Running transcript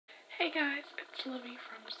Hey guys, it's Livy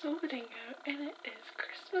from SilverDingo and it is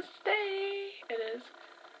Christmas Day. It is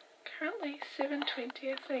currently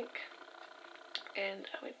 7:20 I think, and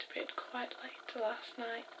I went to bed quite late last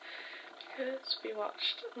night because we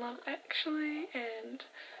watched Love Actually and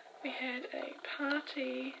we had a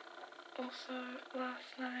party also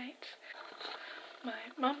last night. My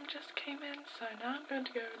mum just came in, so now I'm going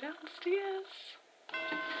to go downstairs.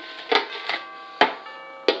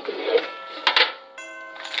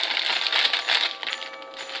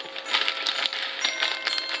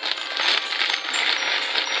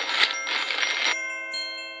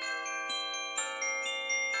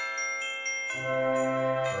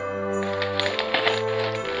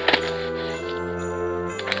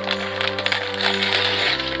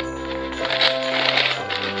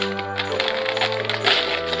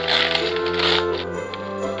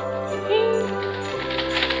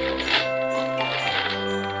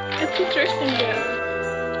 It's a dressing gown.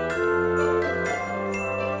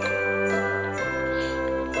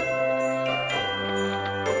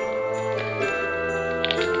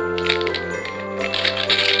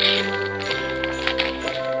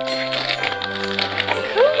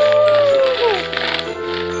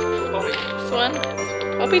 This one is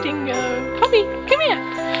Poppy Dingo. Poppy, come here.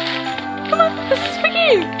 Come on, this is for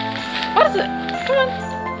you. What is it? Come on,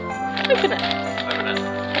 open it. Open it.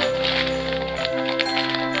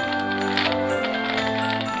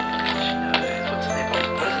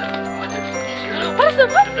 What is it?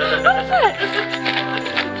 What is it?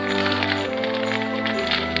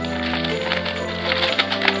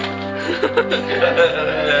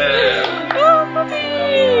 Oh, puppy!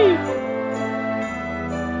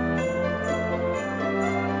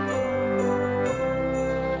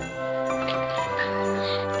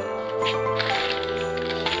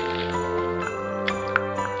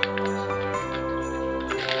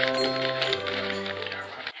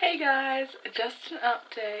 Hey guys, just an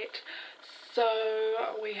update. So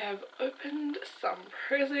we have opened some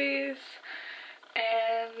prezzies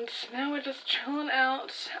and now we're just chilling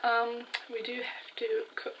out. We do have to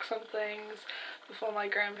cook some things before my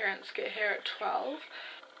grandparents get here at 12.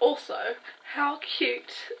 Also, how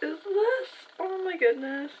cute is this? Oh my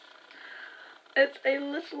goodness. It's a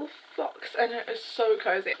little fox and it is so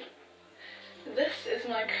cozy. This is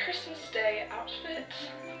my Christmas Day outfit.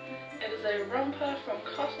 It is a romper from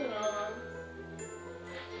Cotton On.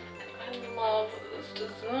 I love this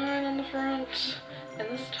design on the front, and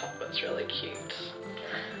this top is really cute.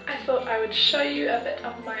 I thought I would show you a bit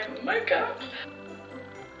of my makeup.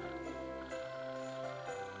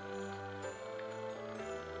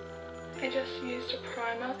 I just used a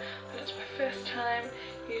primer, but it's my first time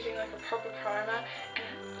using like a proper primer,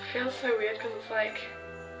 and it feels so weird because it's like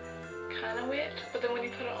kind of wet, but then when you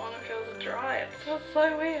put it on it feels dry. It feels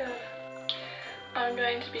so weird. I'm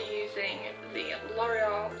going to be using the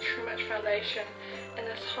L'Oreal True Match Foundation and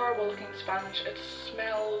this horrible looking sponge. It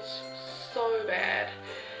smells so bad,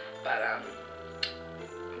 but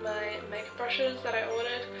my makeup brushes that I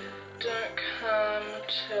ordered don't come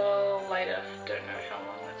till later. Don't know how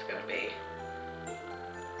long that's going to be.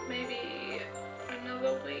 Maybe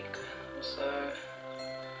another week or so.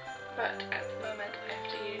 But at the moment I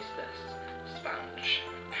have to use this sponge.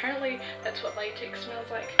 Apparently that's what latex smells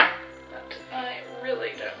like, but I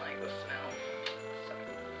really don't like the smell. So.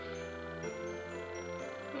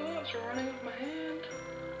 Oh, it's running off my hand.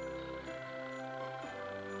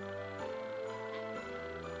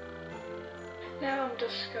 Now I'm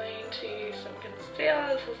just going to use some concealer.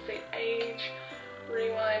 This is the Age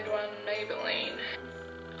Rewind one, Maybelline.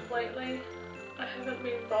 Lately I haven't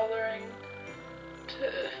been bothering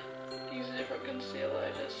to use a different concealer.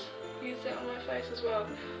 I just use that on my face as well.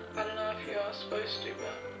 I don't know if you are supposed to,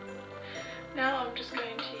 but now I'm just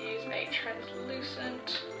going to use a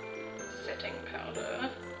translucent setting powder.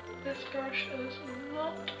 This brush is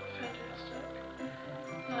not fantastic.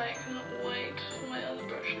 I cannot wait for my other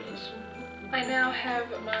brushes. I now have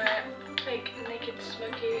my fake Naked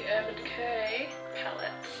Smoky Urban Decay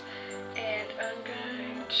palettes, and I'm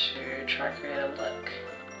going to try to create a look.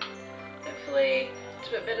 Hopefully it's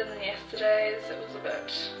a bit better than yesterday's. It was a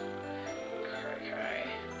bit cray-cray.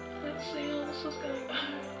 Let's see how this is going.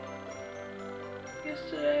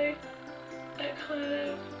 Yesterday it kind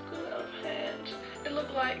of got out of hand. It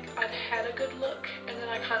looked like I'd had a good look and then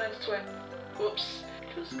I kind of just went, whoops.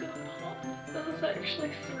 Just gonna pop. This is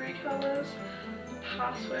actually 3 colours.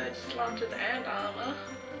 Password, Slanted and Armour.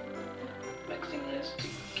 Mixing those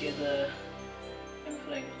together and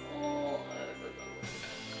putting all over them.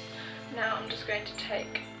 Now I'm just going to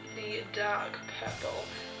take the dark purple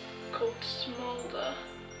called Smolder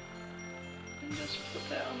and just put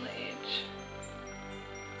that on the edge.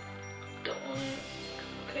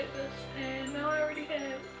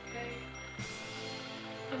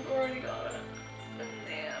 already got it. And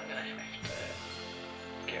then I'm gonna have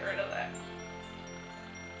to get rid of that.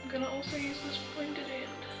 I'm gonna also use this pointed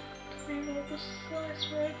end to be more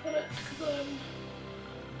precise where I put it, because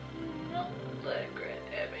I'm not that great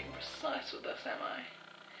at being precise with this, am I?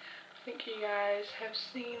 I think you guys have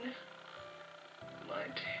seen my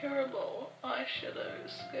terrible eyeshadow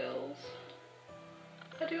skills.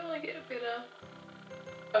 I do want to get better.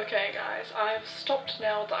 Okay guys, I've stopped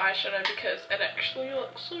now with the eyeshadow because it actually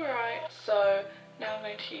looks alright. So now I'm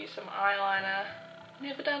going to use some eyeliner.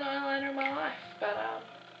 Never done eyeliner in my life, but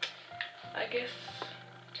I guess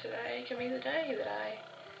today can be the day that I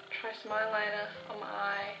try some eyeliner on my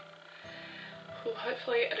eye. Well,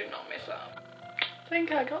 hopefully I do not mess up. I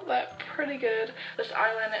think I got that pretty good. This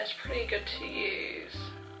eyeliner is pretty good to use.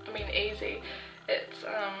 I mean easy. It's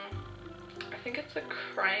I think it's a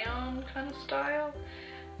crayon kind of style.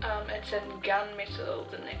 It's in Gunmetal,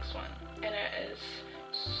 the next one, and it is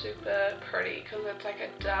super pretty because it's like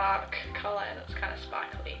a dark colour and it's kind of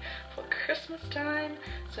sparkly for Christmas time.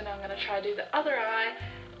 So now I'm going to try to do the other eye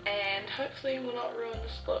and hopefully will not ruin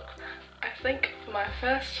this look. I think for my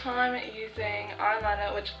first time using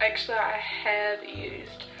eyeliner, which actually I have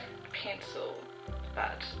used pencil,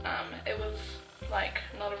 but it was like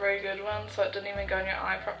not a very good one, so it didn't even go in your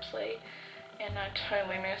eye properly, and I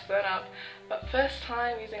totally messed that up. But first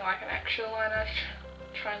time using like an actual liner,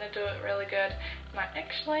 trying to do it really good, and I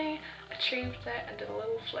actually achieved that and did a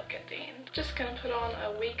little flick at the end. Just gonna put on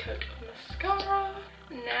a wee coat of mascara.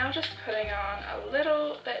 Now just putting on a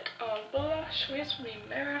little bit of blush. Where's my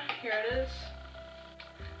mirror? Here it is.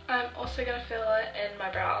 I'm also gonna fill it in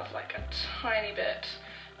my brows like a tiny bit,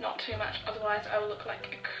 not too much, otherwise I will look like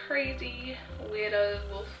a crazy weirdo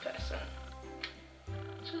wolf person.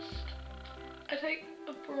 I take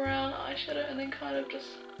a brown eyeshadow and then kind of just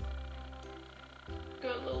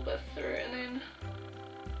go a little bit through and then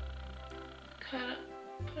kind of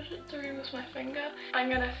push it through with my finger. I'm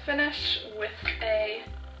gonna finish with a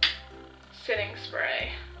setting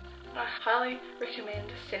spray. I highly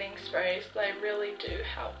recommend setting sprays. They really do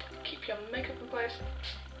help keep your makeup in place.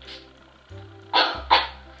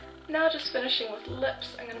 Now just finishing with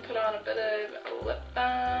lips, I'm going to put on a bit of lip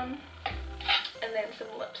balm and then some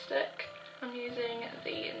lipstick. I'm using the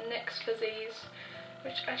NYX Fizzies,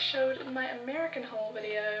 which I showed in my American haul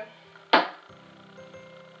video,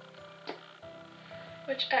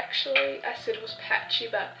 which actually I said was patchy,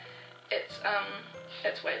 but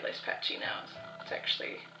it's way less patchy now. It's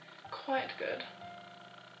actually quite good.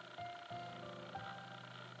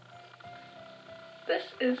 This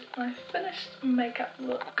is my finished makeup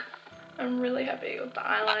look. I'm really happy with the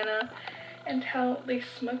eyeliner and how the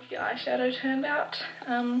smoky eyeshadow turned out.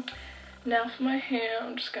 Now for my hair,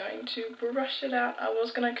 I'm just going to brush it out. I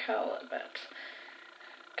was going to curl it, but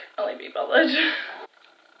can't really be bothered.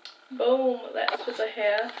 Boom, that's for the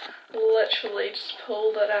hair. Literally just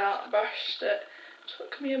pulled it out, brushed it.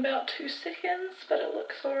 Took me about 2 seconds, but it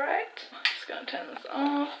looks alright. I'm just going to turn this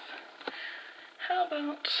off. How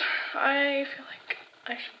about I feel like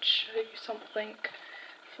I should show you something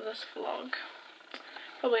for this vlog.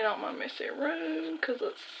 Probably not my messy room because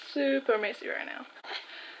it's super messy right now.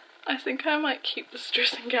 I think I might keep this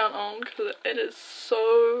dressing gown on because it is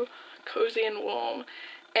so cozy and warm,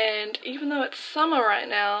 and even though it's summer right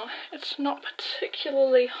now, it's not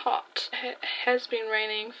particularly hot. It has been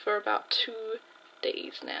raining for about 2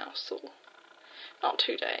 days now, so not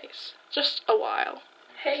 2 days, just a while.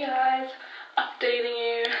 Hey guys, updating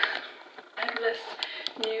you. I have this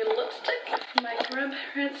new lipstick from my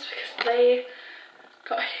grandparents because they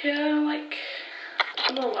got here like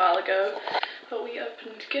a little while ago, but we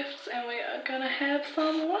opened gifts and we are gonna have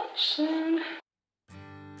some lunch soon.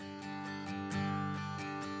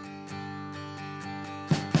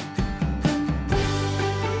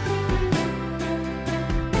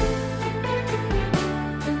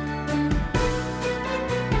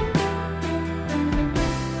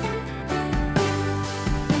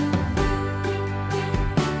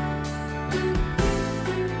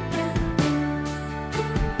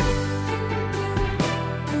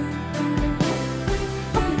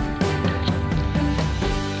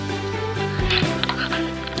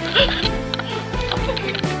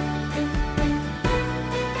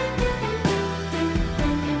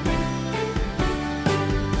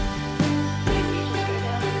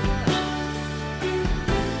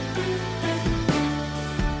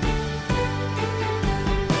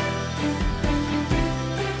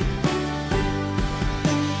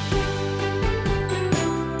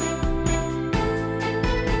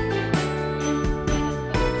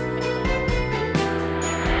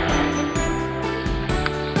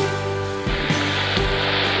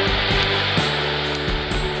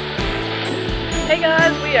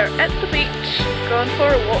 guys, we are at the beach, going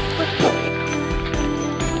for a walk with Poppy.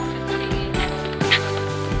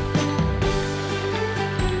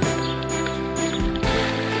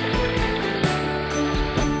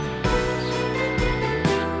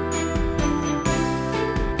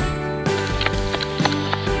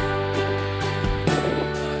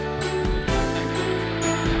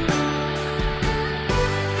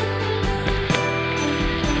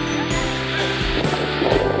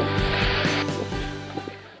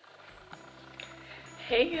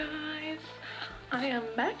 Hey guys, I am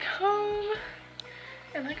back home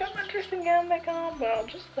and I got my dressing gown back on, well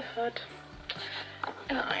just the hood,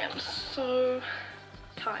 and I am so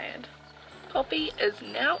tired. Poppy is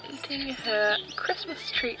now eating her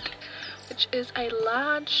Christmas treat, which is a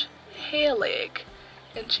large hare leg,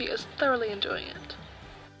 and she is thoroughly enjoying it.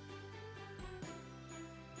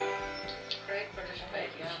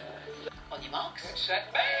 On your marks,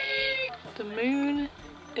 set, bang! The moon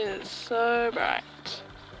is so bright.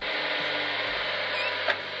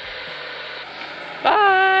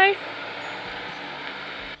 Bye!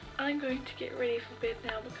 I'm going to get ready for bed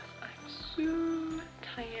now because I'm so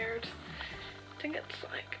tired. I think it's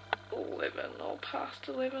like 11 or past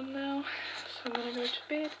 11 now, so I'm gonna go to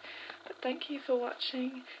bed. But thank you for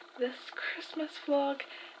watching this Christmas vlog,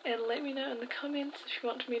 and let me know in the comments if you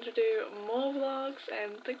want me to do more vlogs,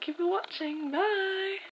 and thank you for watching. Bye!